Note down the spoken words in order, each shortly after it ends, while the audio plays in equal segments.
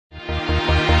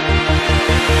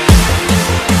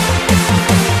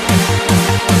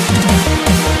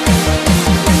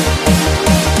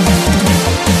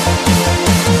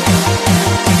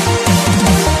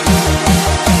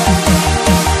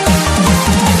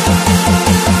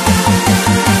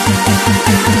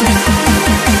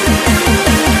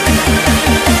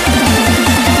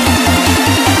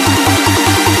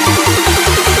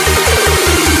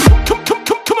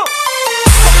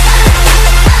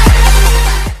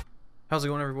How's it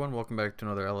going, everyone? Welcome back to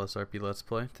another LSRP Let's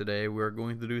Play. Today we're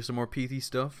going to do some more PT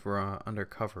stuff. We're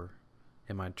undercover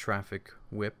in my traffic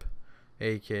whip,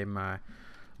 aka my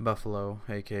buffalo,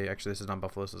 aka, actually this is not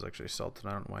buffalo, this is actually salted.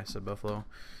 I don't know why I said buffalo. I'm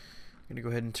gonna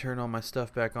go ahead and turn all my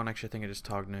stuff back on. Actually, I think I just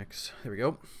togged Nick's. There we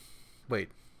go.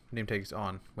 Wait, name tag's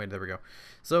on. Wait, there we go.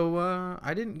 So,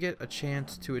 I didn't get a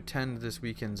chance to attend this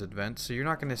weekend's event, so you're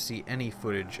not gonna see any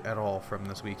footage at all from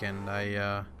this weekend.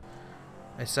 I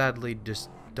sadly just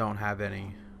don't have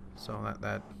any, so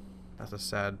that's a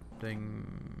sad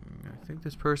thing. I think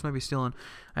this person might be stealing.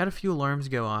 I had a few alarms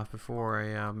go off before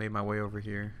I made my way over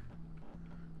here.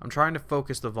 I'm trying to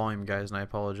focus the volume, guys, and I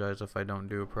apologize if I don't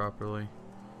do it properly.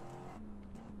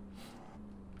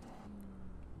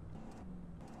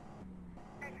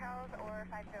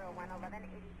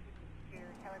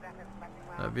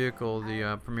 That vehicle,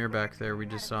 the Premier back there, we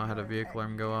just saw had a vehicle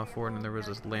alarm go off for it, and there was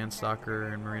this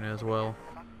Landstalker in Marina as well.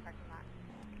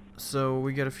 So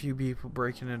we got a few people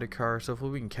breaking into cars, so hopefully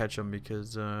we can catch them,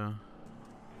 because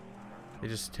they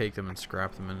just take them and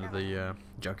scrap them into the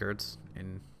junkyards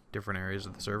in different areas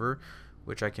of the server,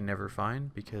 which I can never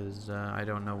find because I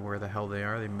don't know where the hell they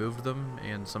are. They moved them,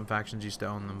 and some factions used to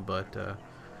own them, but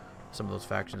some of those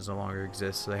factions no longer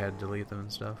exist, so they had to delete them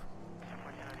and stuff.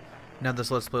 Now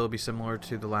this Let's Play will be similar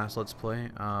to the last Let's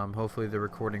Play. Hopefully the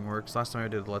recording works. Last time I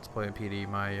did the Let's Play on PD,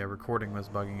 my recording was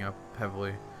bugging up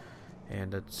heavily.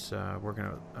 And it's, we're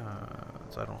gonna,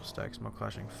 I don't stack smoke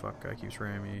clashing, fuck, guy keeps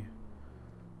ramming me.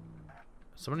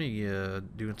 Somebody,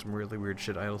 doing some really weird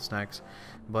shit, idle stacks.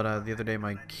 But, the other day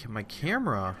my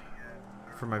camera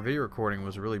for my video recording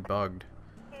was really bugged.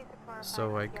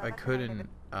 So I couldn't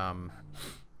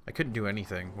do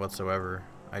anything whatsoever.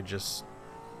 I just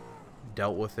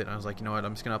dealt with it, and I was like, you know what,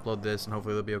 I'm just gonna upload this, and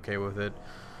hopefully they'll be okay with it.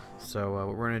 So,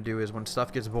 what we're gonna do is when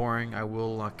stuff gets boring, I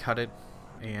will, cut it.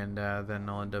 And then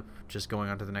I'll end up just going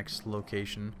on to the next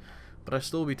location. But I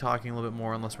still will be talking a little bit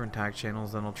more unless we're in tag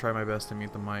channels. Then I'll try my best to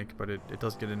mute the mic, but it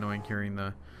does get annoying hearing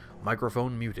the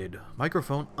microphone muted,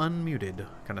 microphone unmuted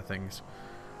kind of things.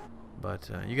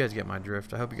 But you guys get my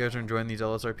drift. I hope you guys are enjoying these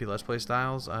LSRP Let's Play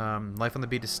styles. Life on the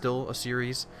Beat is still a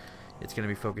series. It's going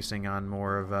to be focusing on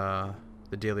more of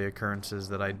the daily occurrences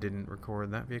that I didn't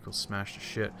record. That vehicle smashed to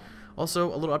shit.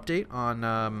 Also, a little update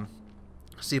on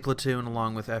C Platoon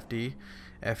along with FD.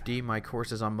 FD, my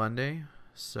course is on Monday,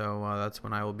 so that's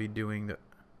when I will be doing the.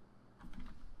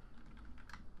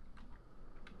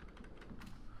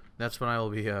 That's when I will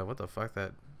be. What the fuck?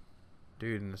 That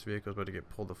dude in this vehicle is about to get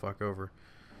pulled the fuck over.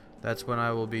 That's when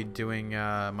I will be doing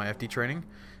my FD training.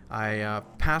 I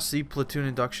passed the platoon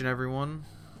induction, everyone.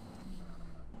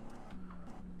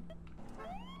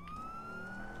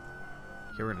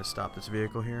 Okay, we're gonna stop this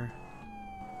vehicle here.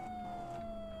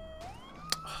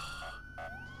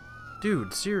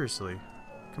 Dude, seriously.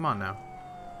 Come on now.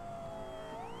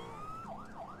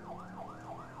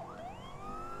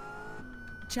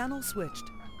 Channel switched.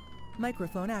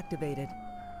 Microphone activated.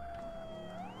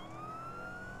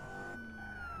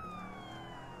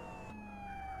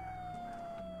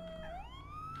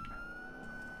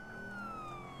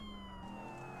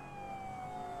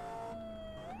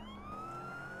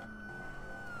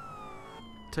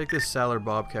 Take this Sailor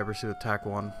Bobcat pursuit attack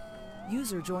 1.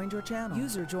 User joined your channel.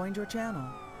 User joined your channel.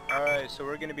 Alright, so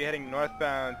we're going to be heading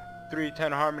northbound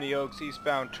 310 Harmony Oaks,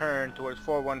 eastbound turn towards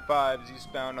 415s,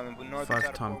 eastbound on the north side of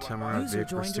 5 Tom 10 User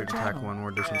vehicle joined your pursuit attack channel. 1,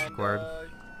 more distance required.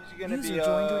 He's going to User be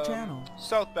joined your channel.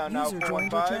 southbound now, User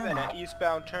joined your 415, and channel. an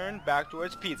eastbound turn back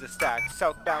towards Pizza Stacks.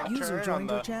 Southbound User turn on joined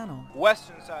your the channel.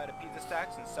 western side of Pizza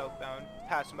Stacks, and southbound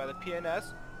passing by the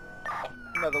PNS.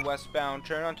 Another westbound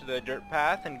turn onto the dirt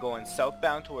path and going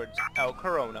southbound towards El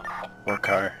Corona. What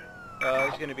car?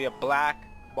 It's going to be a black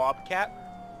Bobcat,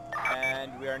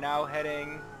 and we are now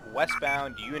heading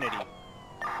westbound Unity.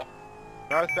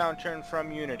 Northbound turn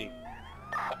from Unity.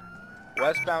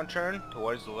 Westbound turn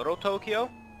towards Little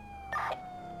Tokyo,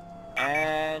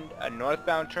 and a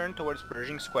northbound turn towards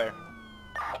Pershing Square.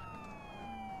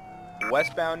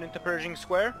 Westbound into Pershing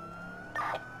Square,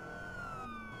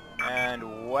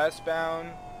 and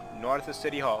westbound north of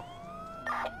City Hall.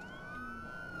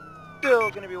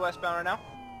 Still going to be westbound right now.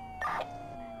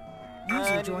 User And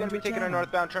we're joined going to be your taking a channel.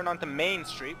 northbound turn onto Main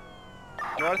Street.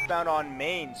 Northbound on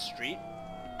Main Street.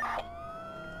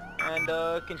 And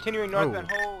continuing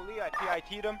northbound. Holy, I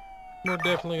PIT'd him. We're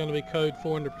definitely going to be code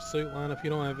 4 in the pursuit line. If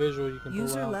you don't have visual, you can pull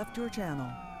User out. left your channel.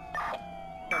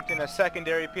 Attempting a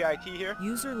secondary PIT here.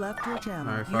 User left your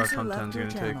channel. Alright, 5 User Tom left 10's your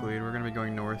gonna take channel. lead. We're gonna be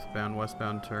going northbound,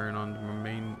 westbound turn on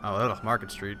main. Market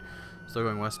Street. Still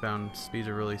going westbound. Speeds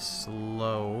are really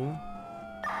slow.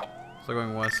 Still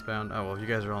going westbound. Oh well, if you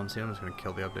guys are all in scene, I'm just gonna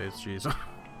kill the updates. Jeez.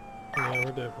 Yeah,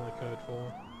 we're definitely code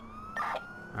 4.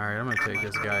 Alright, I'm gonna take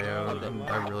this guy out.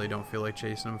 I really don't feel like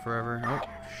chasing him forever. Oh,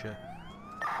 shit.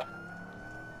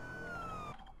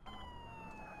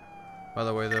 By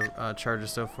the way, the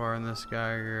charges so far in this guy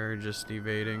are just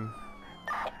evading.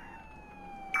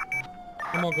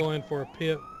 I'm gonna go in for a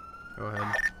pit. Go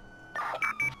ahead.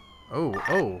 Oh,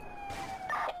 oh!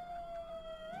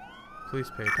 Please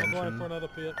pay I'm going for attention. another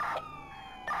pit.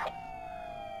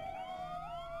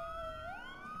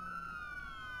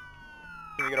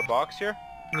 Can we get a box here?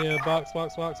 Yeah, box,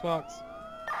 box, box, box.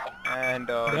 And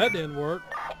That didn't work.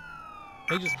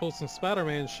 They just pulled some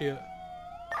Spider-Man shit.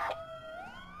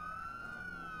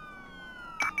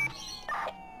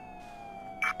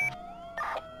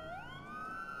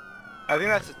 I think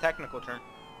that's a technical term.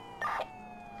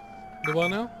 Do I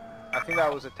know? I think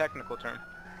that was a technical term.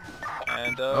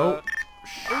 And Oh!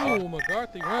 Oh,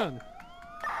 McCarthy, run!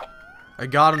 I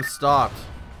got him stopped.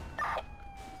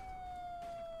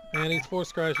 And he's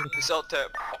force crashing. He's out there.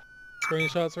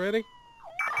 Screenshots ready?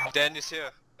 Dan is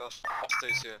here. Gosh,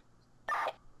 stays here.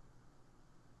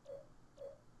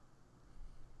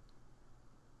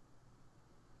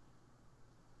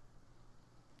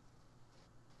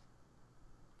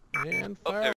 And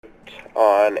Oh, fire.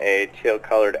 On a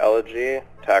teal-colored LG,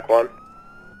 TAC 1.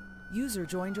 User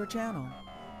joined your channel.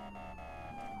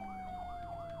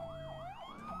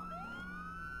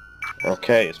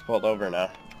 Okay, it's pulled over now.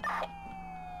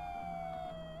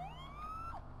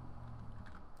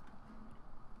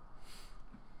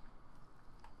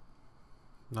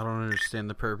 I don't understand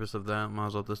the purpose of that. Might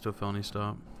as well just do a felony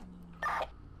stop.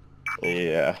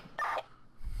 Yeah.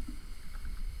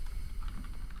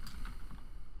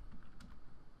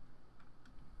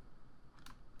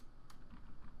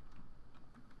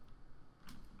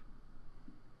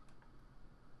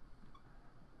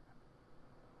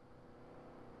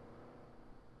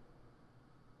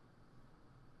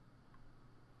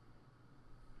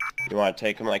 You want to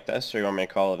take him like this, or you want me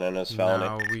to call it in as felony?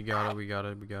 No, we got it, we got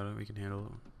it, we got it. We can handle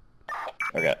it.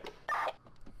 Okay.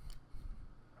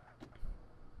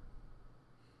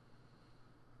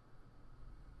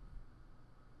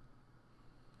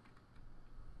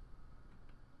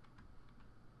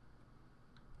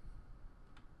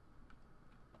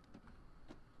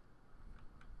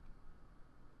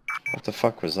 What the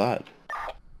fuck was that?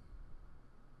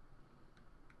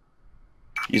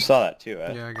 You saw that too,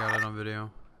 eh? Yeah, I got it on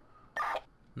video.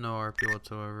 No RP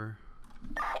whatsoever.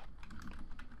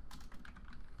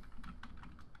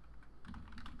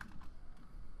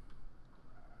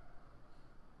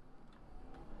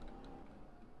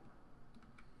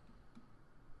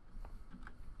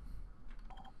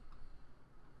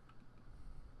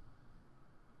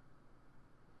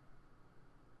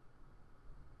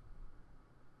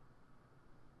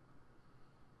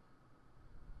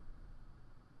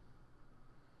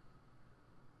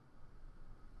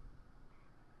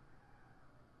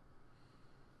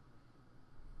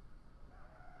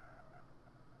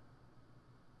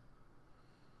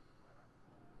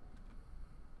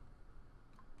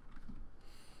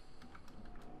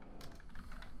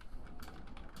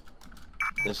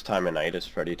 This time of night is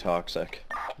pretty toxic.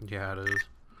 Yeah, it is.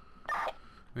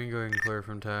 We can go ahead and clear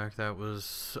from TAC. That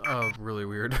was really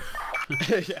weird.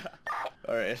 Yeah.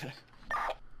 Alright.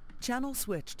 Channel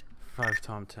switched. 5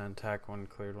 Tom 10, TAC 1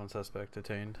 cleared, 1 suspect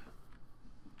detained.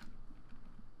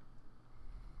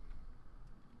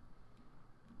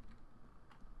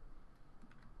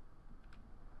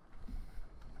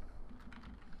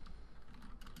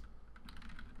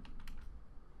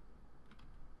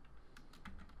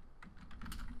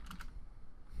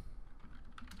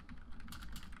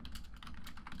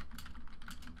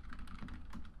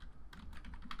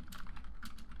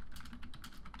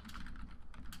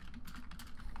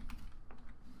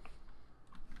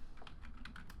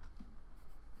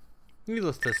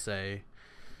 Needless to say,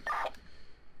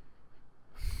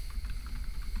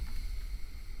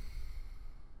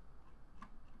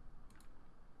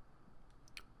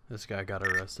 this guy got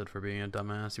arrested for being a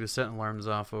dumbass. He was setting alarms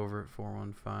off over at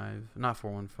 415, not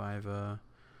 415,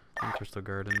 in Crystal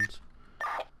Gardens.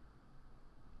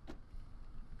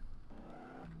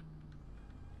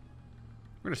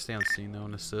 We're gonna stay on scene though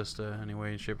and assist any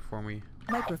way, shape, or form we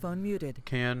Microphone muted.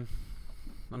 can.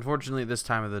 Unfortunately, this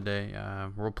time of the day,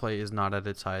 roleplay is not at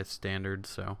its highest standard,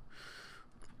 so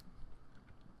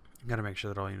gotta make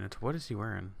sure that all units. What is he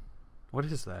wearing? What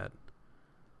is that?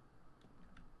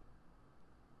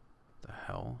 The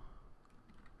hell?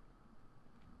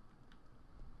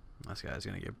 This guy's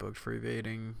gonna get booked for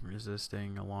evading,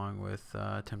 resisting, along with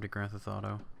attempted Grand Theft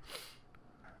Auto.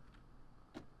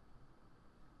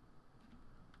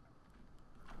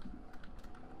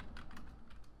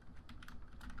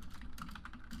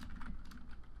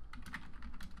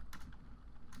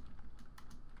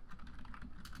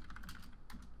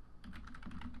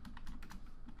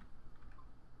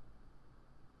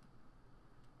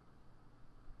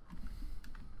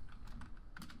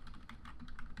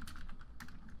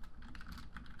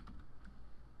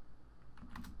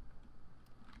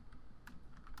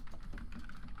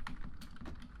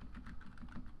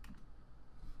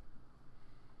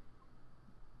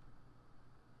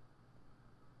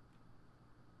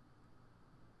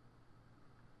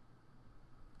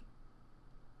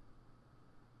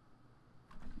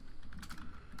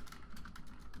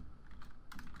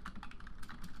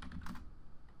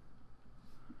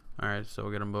 Alright, so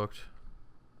we'll get them booked.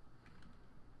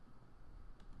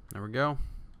 There we go.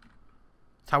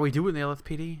 That's how we do it in the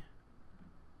LSPD.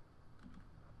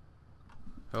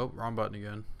 Oh, wrong button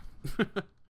again.